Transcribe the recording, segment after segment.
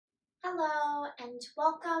Hello and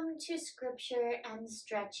welcome to Scripture and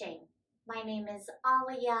Stretching. My name is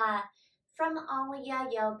Alia from Alia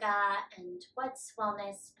Yoga and What's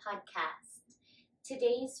Wellness podcast.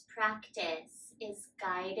 Today's practice is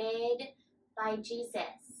guided by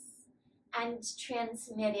Jesus and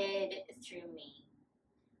transmitted through me.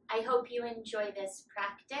 I hope you enjoy this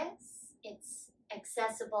practice. It's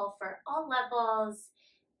accessible for all levels,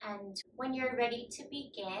 and when you're ready to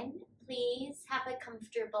begin, please have a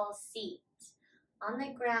comfortable seat on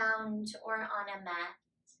the ground or on a mat.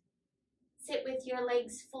 Sit with your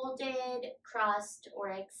legs folded, crossed, or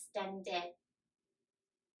extended.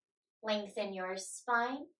 Lengthen your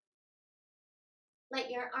spine. Let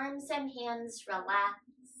your arms and hands relax.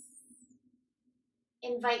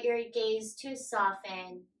 Invite your gaze to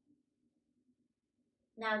soften.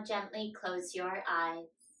 Now gently close your eyes.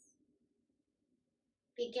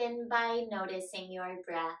 Begin by noticing your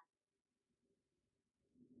breath.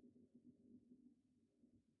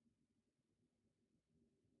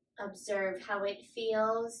 Observe how it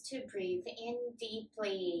feels to breathe in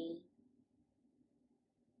deeply,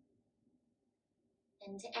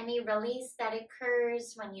 and any release that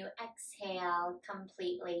occurs when you exhale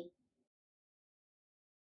completely.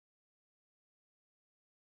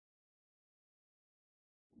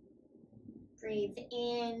 Breathe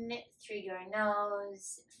in through your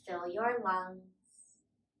nose, fill your lungs.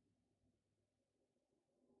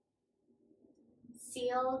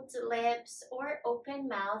 Sealed lips or open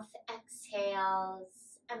mouth exhales,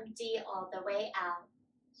 empty all the way out.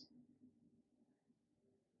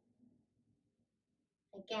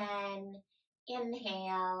 Again,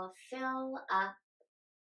 inhale, fill up,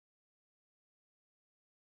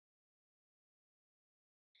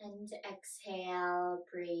 and exhale,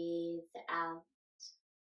 breathe out.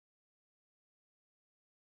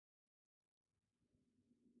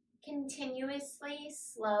 Continuously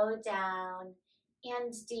slow down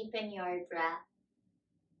and deepen your breath.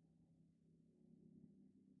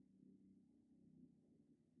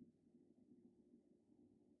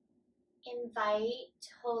 Invite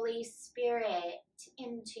Holy Spirit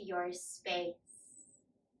into your space.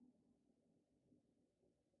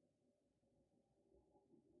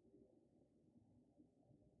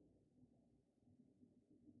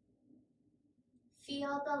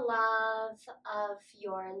 Feel the love of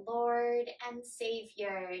your Lord and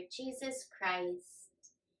Savior, Jesus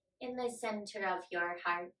Christ, in the center of your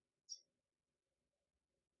heart.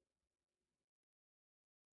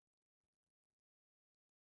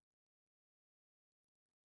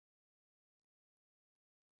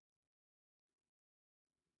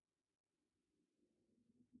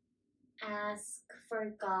 Ask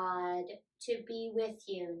for God to be with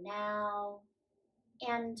you now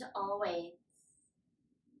and always.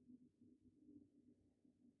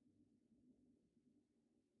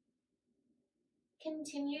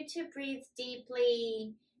 Continue to breathe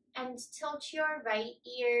deeply and tilt your right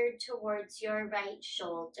ear towards your right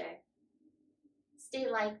shoulder. Stay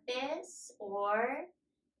like this or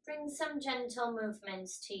bring some gentle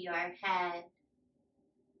movements to your head.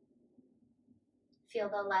 Feel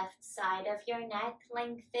the left side of your neck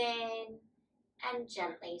lengthen and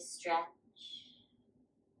gently stretch.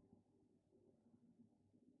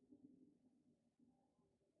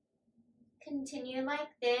 Continue like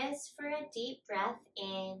this for a deep breath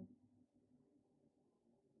in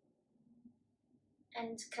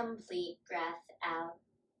and complete breath out.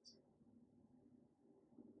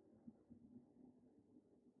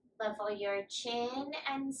 Level your chin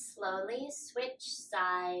and slowly switch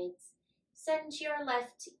sides. Send your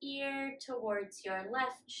left ear towards your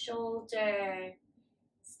left shoulder.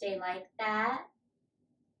 Stay like that,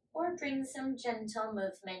 or bring some gentle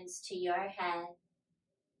movements to your head.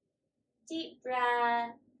 Deep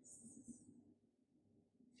breaths.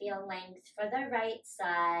 Feel length for the right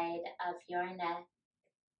side of your neck.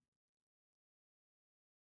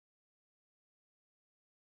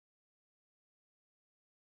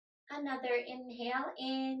 Another inhale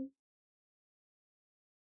in.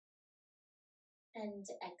 And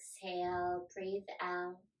exhale, breathe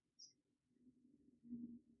out.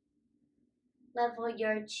 Level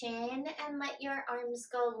your chin and let your arms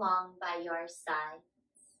go long by your sides.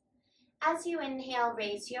 As you inhale,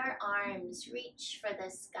 raise your arms, reach for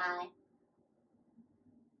the sky.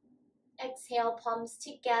 Exhale, palms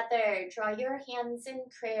together. Draw your hands in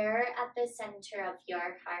prayer at the center of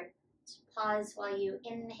your heart. Pause while you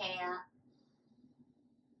inhale.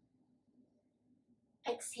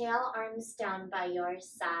 Exhale, arms down by your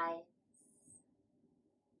sides.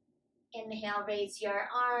 Inhale, raise your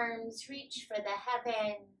arms, reach for the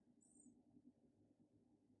heavens.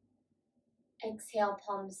 Exhale,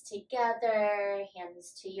 palms together,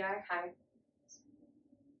 hands to your heart.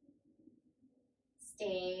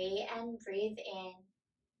 Stay and breathe in.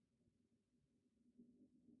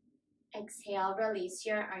 Exhale, release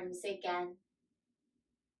your arms again.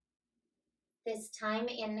 This time,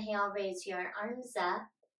 inhale, raise your arms up.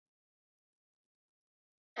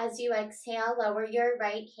 As you exhale, lower your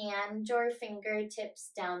right hand or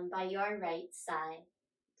fingertips down by your right side.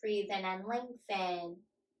 Breathe in and lengthen.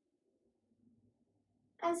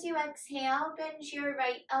 As you exhale, bend your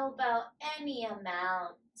right elbow any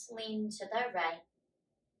amount. Lean to the right.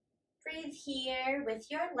 Breathe here with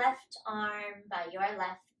your left arm by your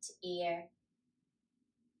left ear.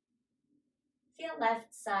 Feel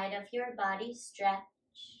left side of your body stretch.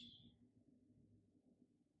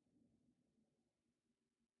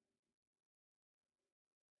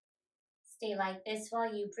 Stay like this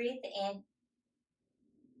while you breathe in.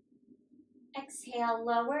 Exhale,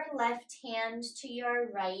 lower left hand to your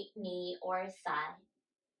right knee or thigh.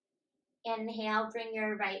 Inhale, bring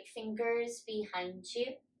your right fingers behind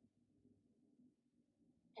you.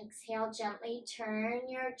 Exhale, gently turn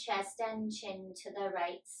your chest and chin to the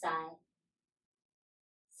right side.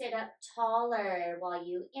 Sit up taller while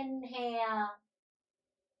you inhale.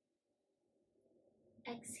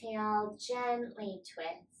 Exhale, gently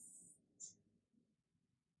twist.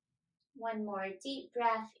 One more deep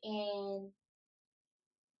breath in.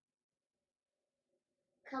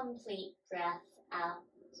 Complete breath out.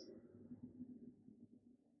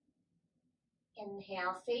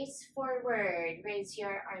 Inhale, face forward. Raise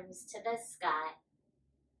your arms to the sky.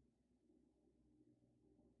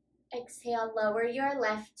 Exhale, lower your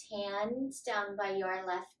left hand down by your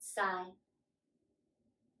left side.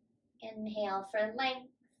 Inhale for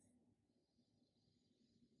length.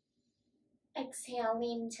 Exhale,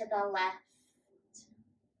 lean to the left.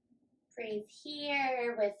 Breathe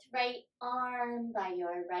here with right arm by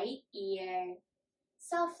your right ear.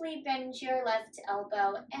 Softly bend your left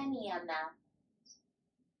elbow any amount.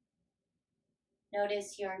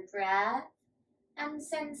 Notice your breath and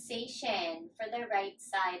sensation for the right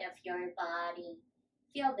side of your body.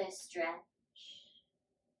 Feel this stretch.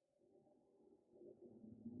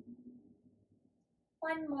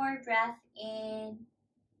 One more breath in.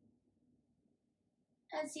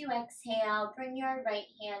 As you exhale, bring your right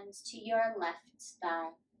hand to your left thigh.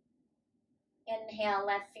 Inhale,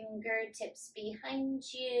 left fingertips behind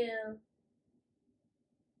you.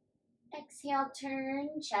 Exhale,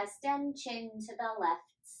 turn chest and chin to the left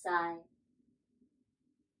side.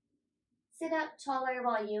 Sit up taller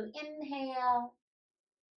while you inhale.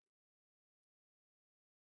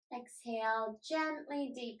 Exhale,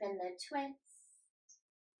 gently deepen the twist.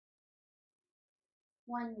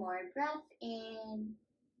 One more breath in.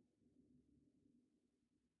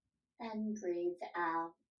 And breathe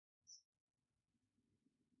out.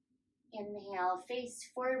 Inhale, face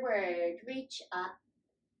forward, reach up.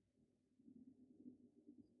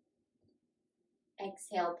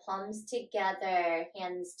 Exhale, palms together,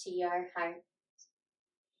 hands to your heart.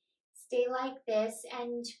 Stay like this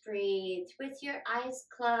and breathe with your eyes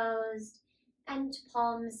closed and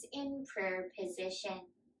palms in prayer position.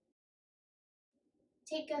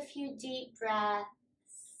 Take a few deep breaths.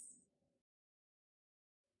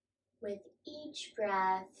 With each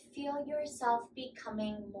breath, feel yourself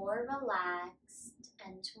becoming more relaxed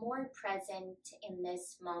and more present in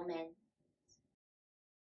this moment.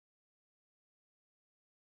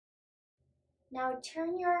 Now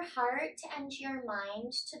turn your heart and your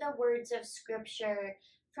mind to the words of Scripture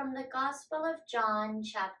from the Gospel of John,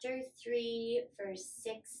 chapter 3, verse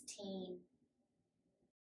 16.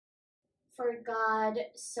 For God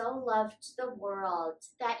so loved the world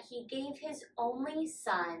that he gave his only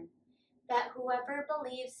Son, that whoever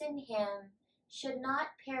believes in him should not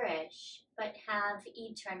perish, but have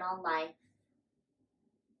eternal life.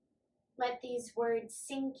 Let these words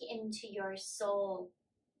sink into your soul.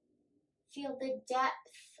 Feel the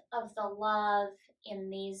depth of the love in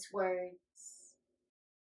these words.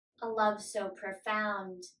 A love so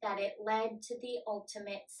profound that it led to the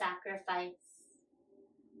ultimate sacrifice.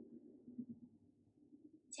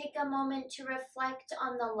 Take a moment to reflect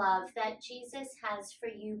on the love that Jesus has for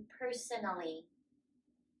you personally.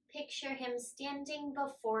 Picture him standing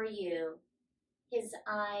before you, his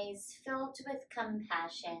eyes filled with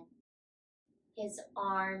compassion, his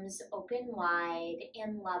arms open wide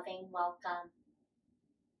in loving welcome.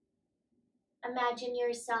 Imagine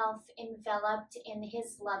yourself enveloped in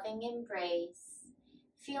his loving embrace,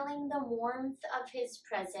 feeling the warmth of his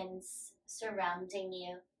presence surrounding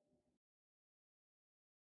you.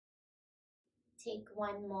 Take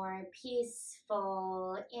one more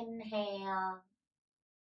peaceful inhale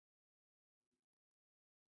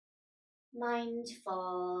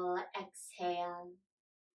Mindful exhale.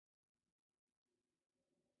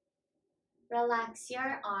 Relax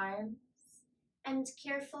your arms and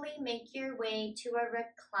carefully make your way to a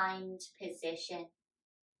reclined position.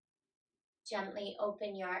 Gently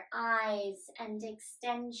open your eyes and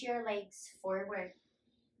extend your legs forward.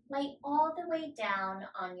 Lay all the way down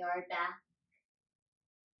on your back.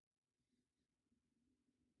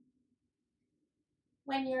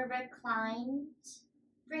 When you're reclined,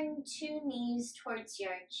 bring 2 knees towards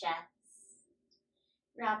your chest.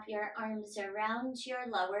 Wrap your arms around your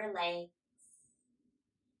lower legs.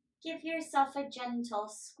 Give yourself a gentle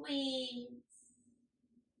squeeze.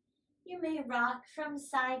 You may rock from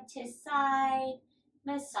side to side,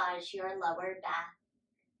 massage your lower back.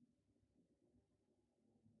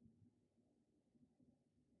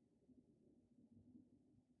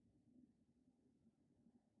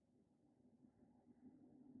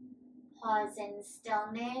 Pause in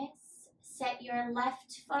stillness. Set your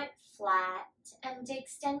left foot flat and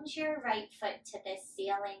extend your right foot to the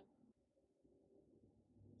ceiling.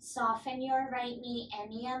 Soften your right knee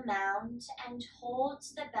any amount and hold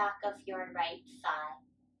the back of your right thigh.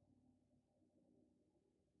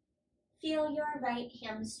 Feel your right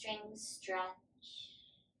hamstring stretch.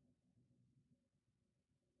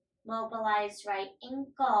 Mobilize right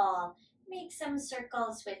ankle. Make some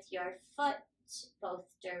circles with your foot, both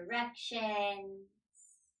directions.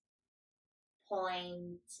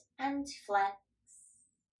 Point and flex.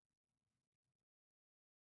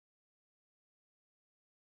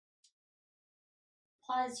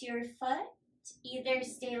 Pause your foot. Either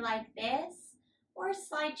stay like this or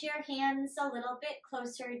slide your hands a little bit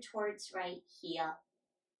closer towards right heel.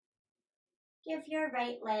 Give your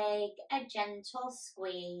right leg a gentle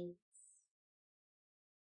squeeze.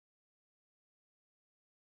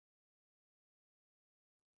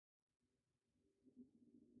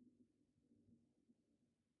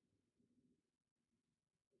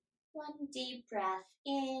 One deep breath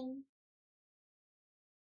in.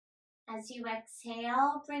 As you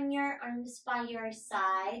exhale, bring your arms by your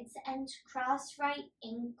sides and cross right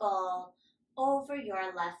ankle over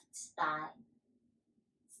your left thigh.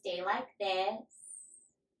 Stay like this.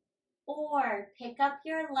 Or pick up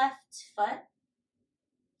your left foot,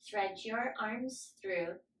 thread your arms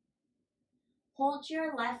through, hold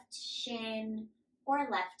your left shin or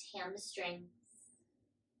left hamstring.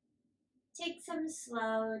 Take some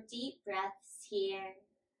slow, deep breaths here.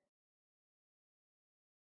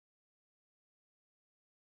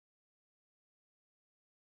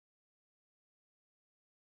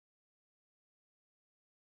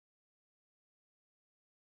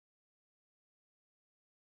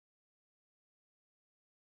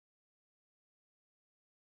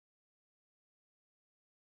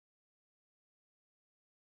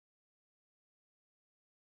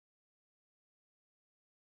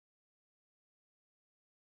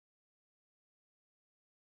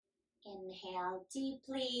 Inhale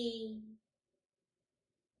deeply.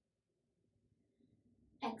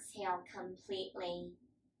 Exhale completely.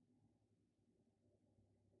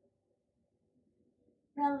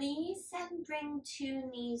 Release and bring 2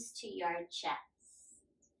 knees to your chest.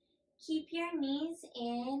 Keep your knees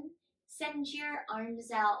in. Send your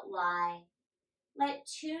arms out wide. Let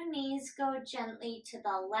 2 knees go gently to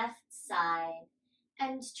the left side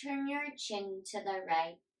and turn your chin to the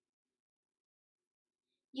right.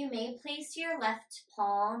 You may place your left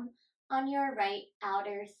palm on your right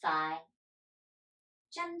outer thigh.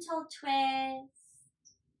 Gentle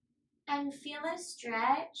twist and feel a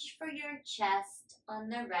stretch for your chest on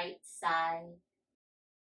the right side.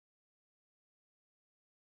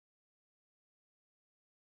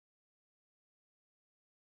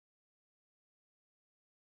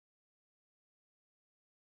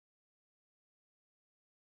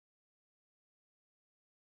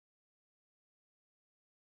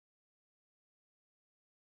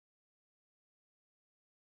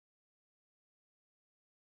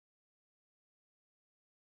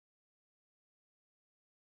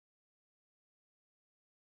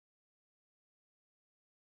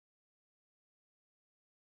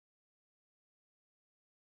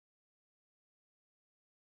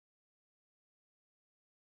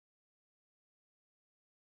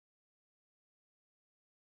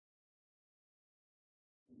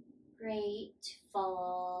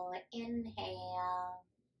 Grateful inhale.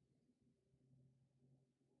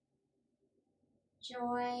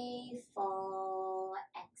 Joyful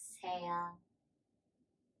exhale.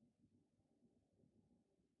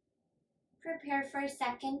 Prepare for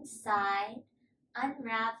second side.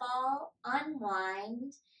 Unravel,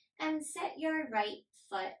 unwind, and set your right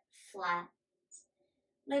foot flat.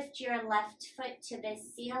 Lift your left foot to the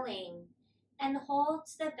ceiling and hold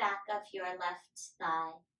the back of your left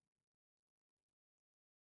thigh.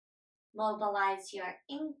 Mobilize your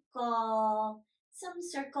ankle, some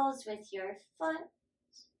circles with your foot.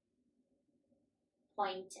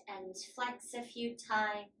 Point and flex a few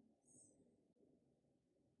times.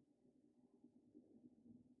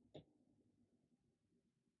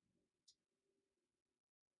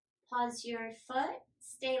 Pause your foot,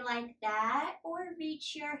 stay like that, or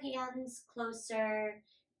reach your hands closer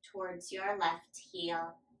towards your left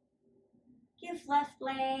heel. Give left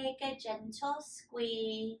leg a gentle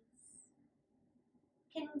squeeze.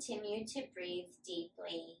 Continue to breathe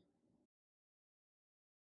deeply.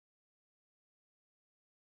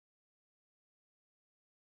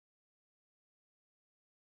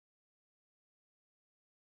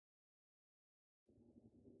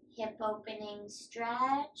 Hip opening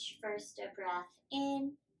stretch. First a breath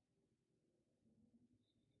in.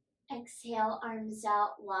 Exhale, arms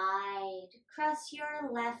out wide. Cross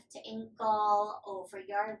your left ankle over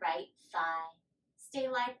your right thigh. Stay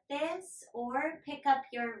like this or pick up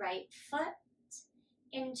your right foot.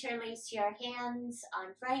 Interlace your hands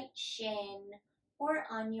on right shin or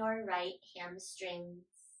on your right hamstrings.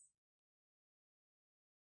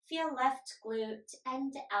 Feel left glute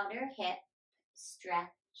and outer hip stretch.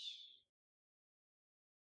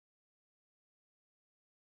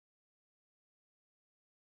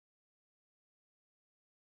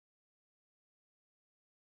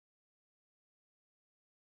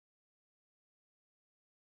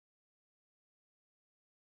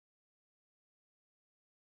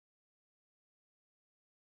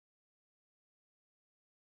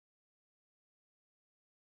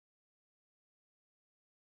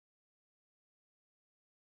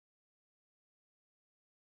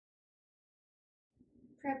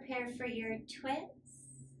 Prepare for your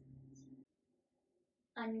twist.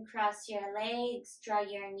 Uncross your legs, draw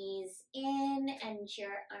your knees in and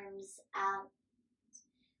your arms out.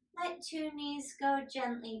 Let two knees go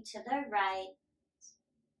gently to the right.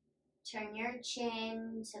 Turn your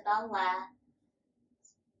chin to the left.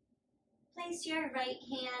 Place your right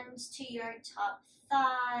hand to your top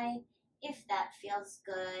thigh if that feels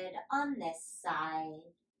good on this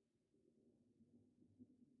side.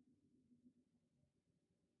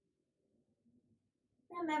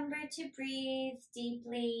 Remember to breathe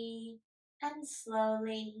deeply and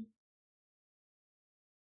slowly.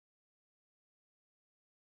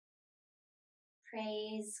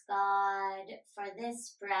 Praise God for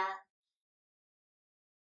this breath.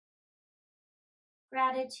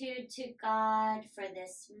 Gratitude to God for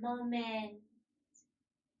this moment.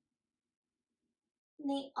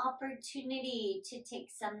 The opportunity to take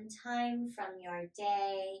some time from your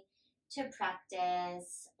day to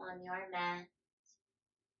practice on your mat.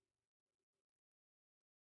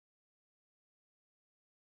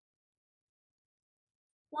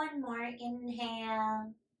 One more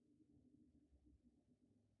inhale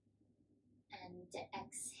and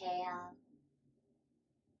exhale.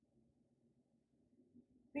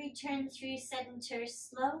 Return through center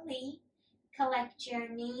slowly. Collect your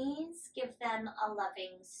knees, give them a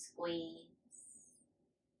loving squeeze.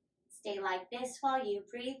 Stay like this while you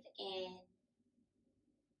breathe in.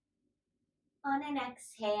 On an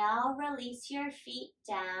exhale, release your feet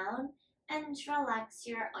down and relax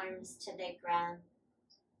your arms to the ground.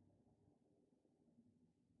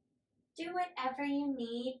 Do whatever you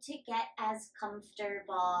need to get as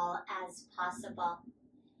comfortable as possible.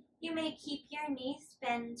 You may keep your knees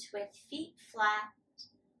bent with feet flat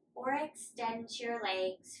or extend your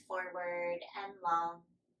legs forward and long.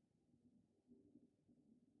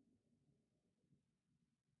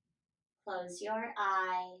 Close your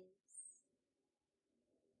eyes.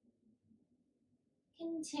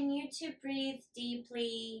 Continue to breathe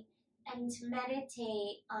deeply and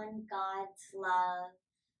meditate on God's love.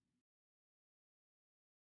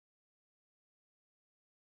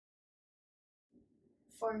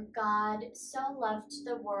 For God so loved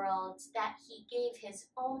the world that he gave his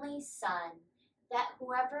only Son, that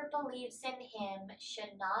whoever believes in him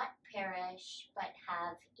should not perish but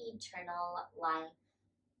have eternal life.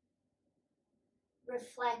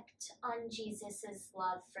 Reflect on Jesus'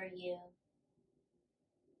 love for you.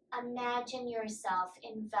 Imagine yourself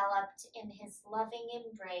enveloped in his loving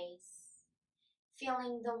embrace,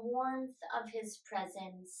 feeling the warmth of his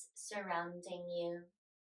presence surrounding you.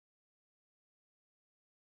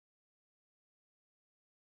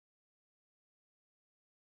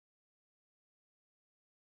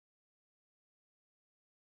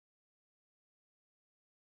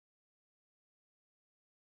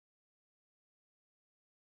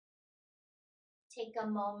 Take a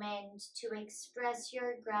moment to express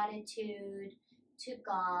your gratitude to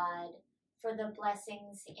God for the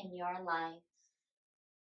blessings in your life.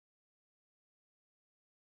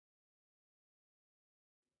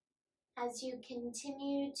 As you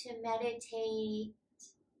continue to meditate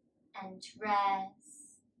and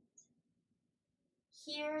rest,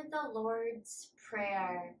 hear the Lord's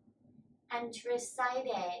Prayer and recite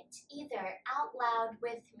it either out loud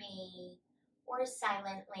with me or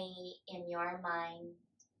silently in your mind.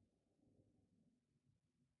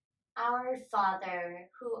 Our Father,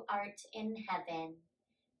 who art in heaven,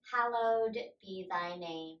 hallowed be thy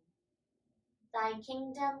name. Thy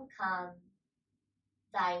kingdom come,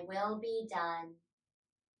 thy will be done,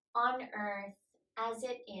 on earth as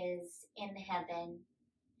it is in heaven.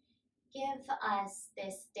 Give us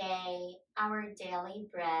this day our daily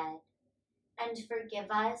bread, and forgive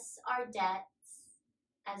us our debts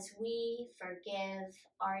as we forgive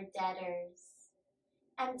our debtors.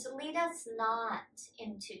 And lead us not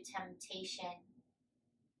into temptation,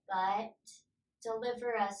 but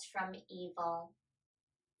deliver us from evil.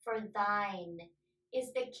 For thine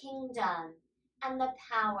is the kingdom and the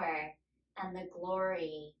power and the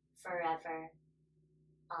glory forever.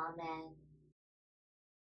 Amen.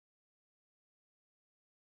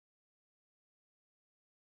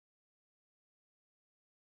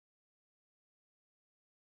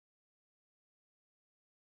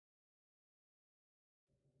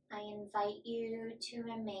 I invite you to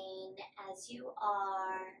remain as you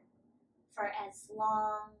are for as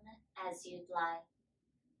long as you'd like.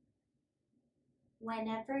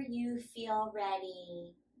 Whenever you feel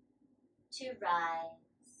ready to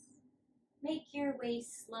rise, make your way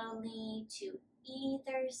slowly to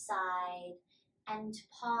either side and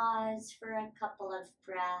pause for a couple of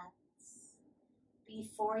breaths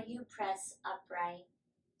before you press upright.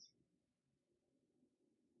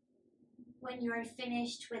 When you're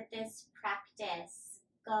finished with this practice,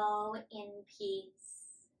 go in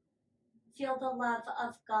peace. Feel the love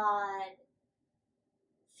of God.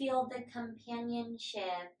 Feel the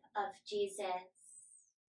companionship of Jesus.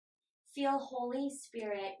 Feel Holy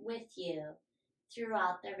Spirit with you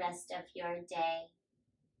throughout the rest of your day.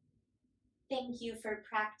 Thank you for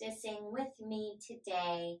practicing with me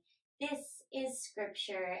today. This is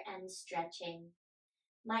Scripture and Stretching.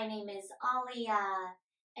 My name is Alia,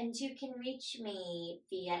 and you can reach me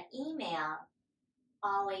via email,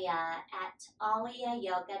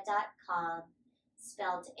 alia@aliayoga.com,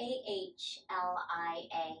 spelled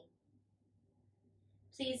AHLIA.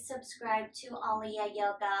 Please subscribe to Alia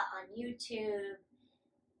Yoga on YouTube.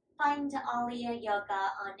 Find Alia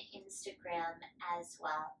Yoga on Instagram as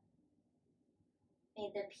well. May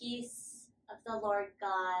the peace of the Lord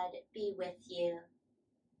God be with you.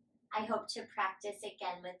 I hope to practice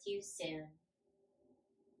again with you soon.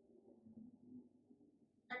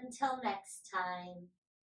 Until next time,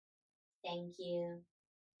 thank you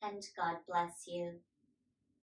and God bless you.